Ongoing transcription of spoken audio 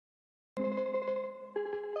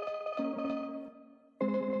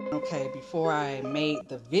Okay, before I made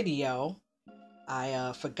the video,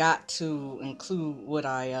 I forgot to include what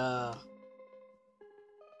I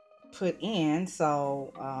put in,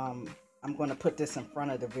 so I'm going to put this in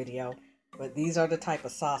front of the video. But these are the type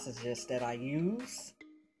of sausages that I use.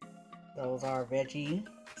 Those are veggie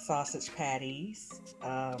sausage patties.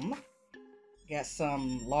 Got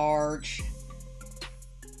some large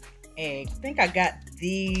eggs. I think I got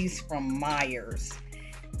these from Myers,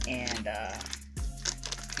 and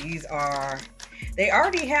these are, they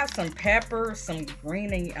already have some peppers, some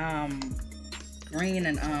green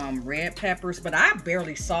and red peppers, but I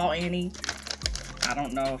barely saw any. I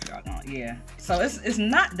don't know if y'all know. Yeah, so it's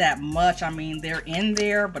not that much. I mean, they're in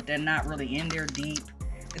there, but they're not really in there deep.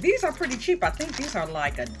 These are pretty cheap. I think these are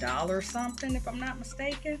like $1 something, if I'm not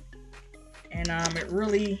mistaken. And it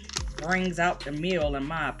really brings out the meal, in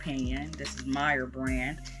my opinion. This is Meyer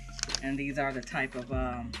brand, and these are the type of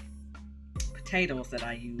potatoes that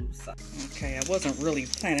I use. Okay, I wasn't really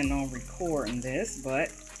planning on recording this, but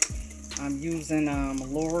I'm using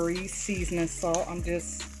Lori's seasoning salt. I'm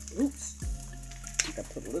just, oops, I think I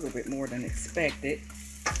put a little bit more than expected.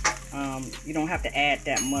 You don't have to add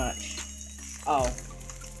that much. Oh.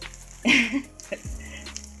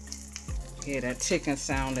 Yeah, that chicken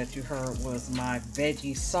sound that you heard was my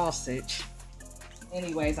veggie sausage.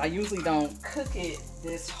 Anyways, I usually don't cook it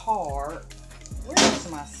this hard. Where's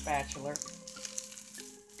my spatula?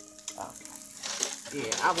 Okay.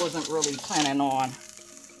 Yeah, I wasn't really planning on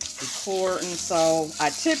recording, so I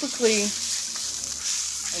typically,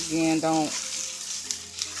 again, don't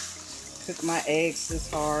cook my eggs this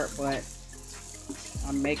hard, but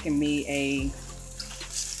I'm making me a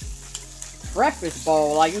breakfast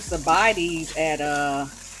bowl. I used to buy these at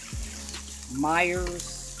Myers.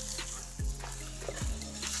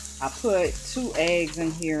 I put 2 eggs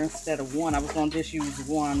in here instead of 1. I was going to just use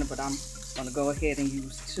 1, but I'm going to go ahead and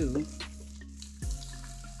use 2.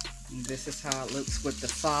 And this is how it looks with the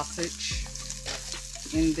sausage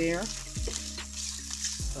in there.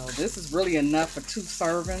 So this is really enough for 2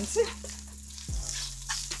 servings.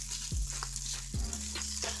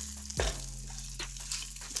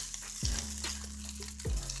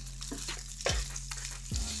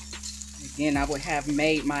 Again, I would have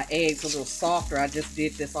made my eggs a little softer. I just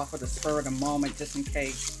did this off of the spur of the moment, just in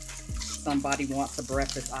case somebody wants a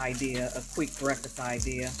breakfast idea, a quick breakfast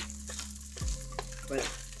idea. But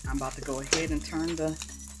I'm about to go ahead and turn the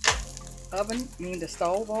the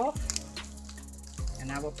stove off,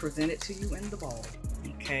 and I will present it to you in the bowl.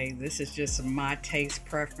 Okay, this is just my taste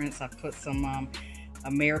preference. I put some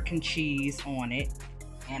American cheese on it,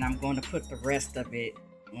 and I'm going to put the rest of it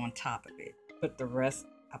on top of it. I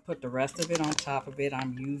put the rest of it on top of it.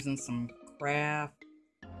 I'm using some Kraft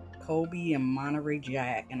Kobe and Monterey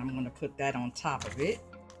Jack, and I'm going to put that on top of it.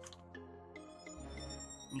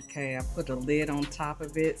 Okay, I put a lid on top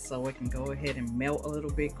of it so it can go ahead and melt a little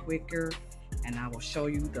bit quicker, and I will show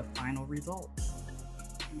you the final results.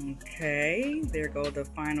 Okay, there goes the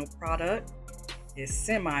final product. It's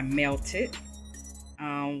semi-melted.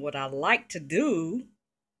 What I like to do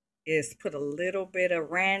is put a little bit of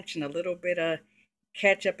ranch and a little bit of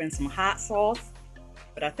ketchup and some hot sauce,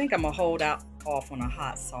 but I think I'm gonna hold out off on a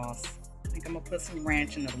hot sauce. I think I'm gonna put some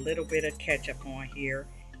ranch and a little bit of ketchup on here,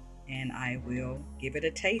 and I will give it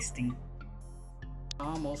a tasting. I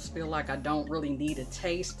almost feel like I don't really need a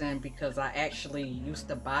tasting because I actually used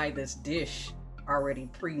to buy this dish already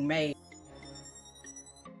pre-made,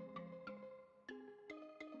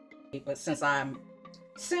 but since I'm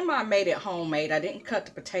semi-made it homemade, I didn't cut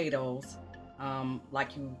the potatoes.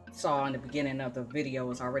 Like you saw in the beginning of the video,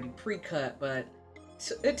 is already pre-cut, but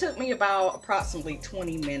it took me about approximately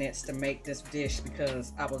 20 minutes to make this dish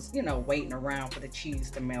because I was, you know, waiting around for the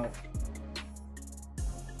cheese to melt.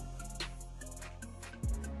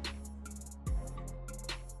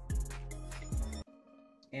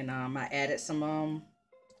 And I added some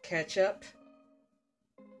ketchup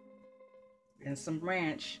and some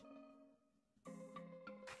ranch.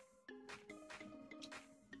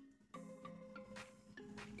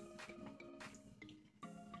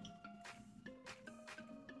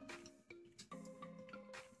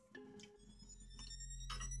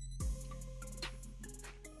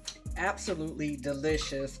 Absolutely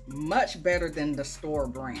delicious. Much better than the store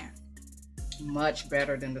brand. Much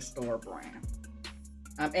better than the store brand.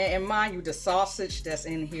 And mind you, the sausage that's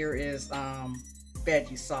in here is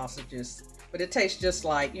veggie sausages, but it tastes just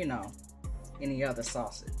like, you know, any other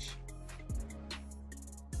sausage.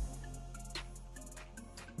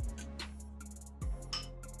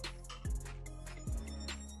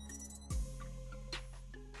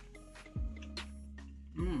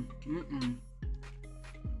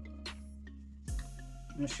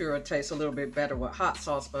 I'm sure it tastes a little bit better with hot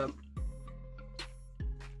sauce, but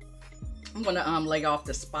I'm gonna lay off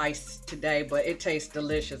the spice today, but it tastes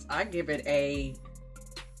delicious. I give it a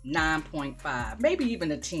 9.5, maybe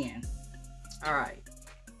even a 10. All right.